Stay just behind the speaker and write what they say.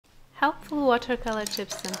Helpful Watercolor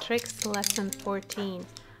Tips and Tricks Lesson 14.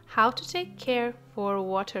 How to take care for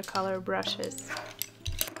watercolor brushes.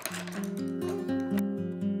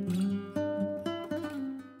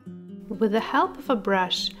 With the help of a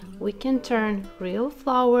brush, we can turn real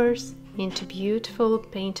flowers into beautiful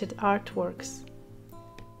painted artworks.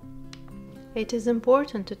 It is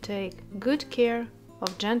important to take good care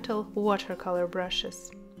of gentle watercolor brushes.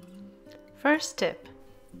 First tip.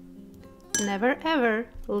 Never ever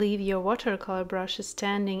leave your watercolor brushes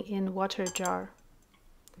standing in water jar.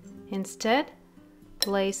 Instead,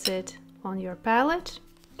 place it on your palette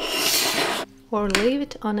or leave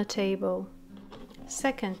it on a table.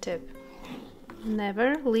 Second tip.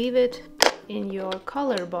 Never leave it in your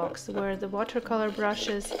color box where the watercolor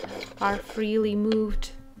brushes are freely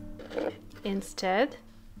moved. Instead,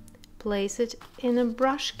 place it in a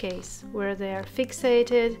brush case where they are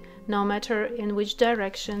fixated no matter in which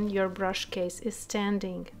direction your brush case is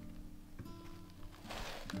standing.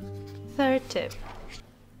 Third tip.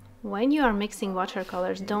 When you are mixing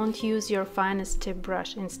watercolors, don't use your finest tip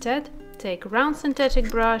brush. Instead, take a round synthetic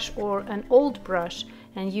brush or an old brush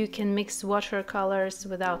and you can mix watercolors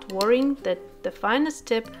without worrying that the finest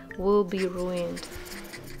tip will be ruined.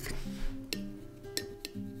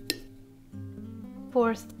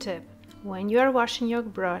 Fourth tip. When you are washing your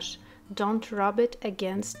brush, don't rub it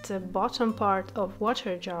against the bottom part of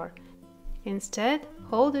water jar. Instead,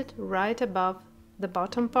 hold it right above the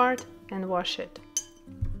bottom part and wash it.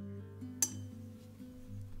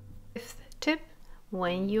 Fifth tip.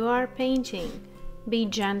 When you are painting, be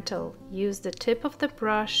gentle. Use the tip of the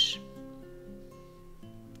brush.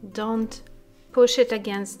 Don't push it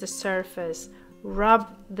against the surface.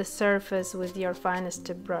 Rub the surface with your finest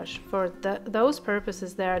tip brush. For those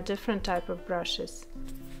purposes, there are different types of brushes.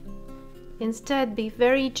 Instead, be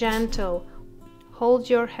very gentle. Hold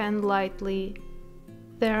your hand lightly.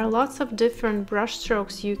 There are lots of different brush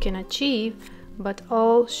strokes you can achieve, but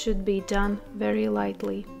all should be done very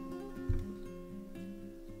lightly.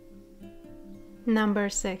 Number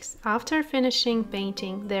 6. After finishing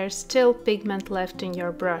painting, there's still pigment left in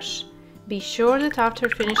your brush. Be sure that after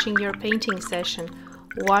finishing your painting session,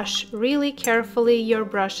 wash really carefully your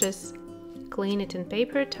brushes. Clean it in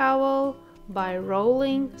paper towel by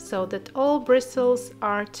rolling so that all bristles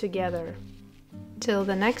are together. Till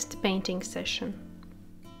the next painting session.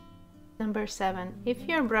 Number 7. If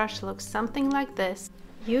your brush looks something like this,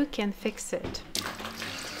 you can fix it.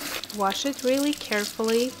 Wash it really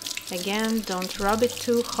carefully. Again, don't rub it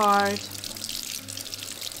too hard.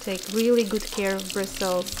 Take really good care of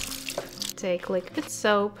bristles. Take liquid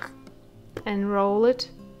soap and roll it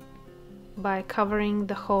by covering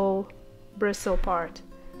the whole bristle part.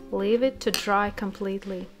 Leave it to dry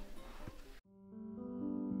completely.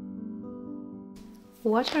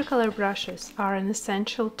 Watercolor brushes are an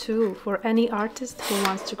essential tool for any artist who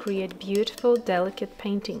wants to create beautiful, delicate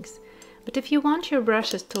paintings. But if you want your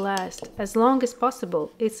brushes to last as long as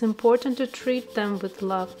possible, it's important to treat them with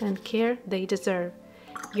love and care they deserve.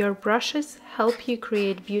 Your brushes help you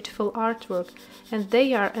create beautiful artwork, and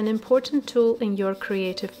they are an important tool in your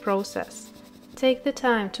creative process. Take the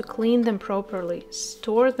time to clean them properly,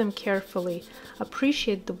 store them carefully,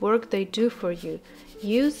 appreciate the work they do for you.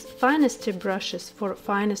 Use finest tip brushes for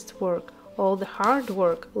finest work. All the hard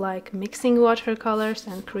work, like mixing watercolors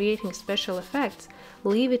and creating special effects,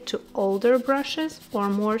 leave it to older brushes or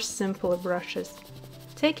more simple brushes.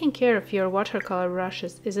 Taking care of your watercolor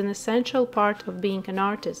brushes is an essential part of being an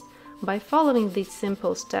artist. By following these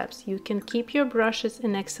simple steps, you can keep your brushes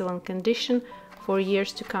in excellent condition for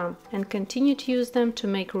years to come and continue to use them to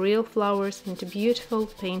make real flowers into beautiful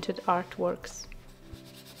painted artworks.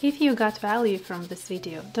 If you got value from this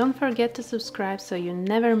video, don't forget to subscribe so you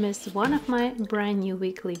never miss one of my brand new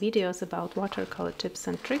weekly videos about watercolor tips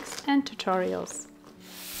and tricks and tutorials.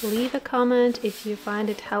 Leave a comment if you find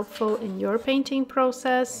it helpful in your painting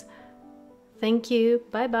process. Thank you.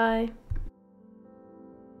 Bye bye.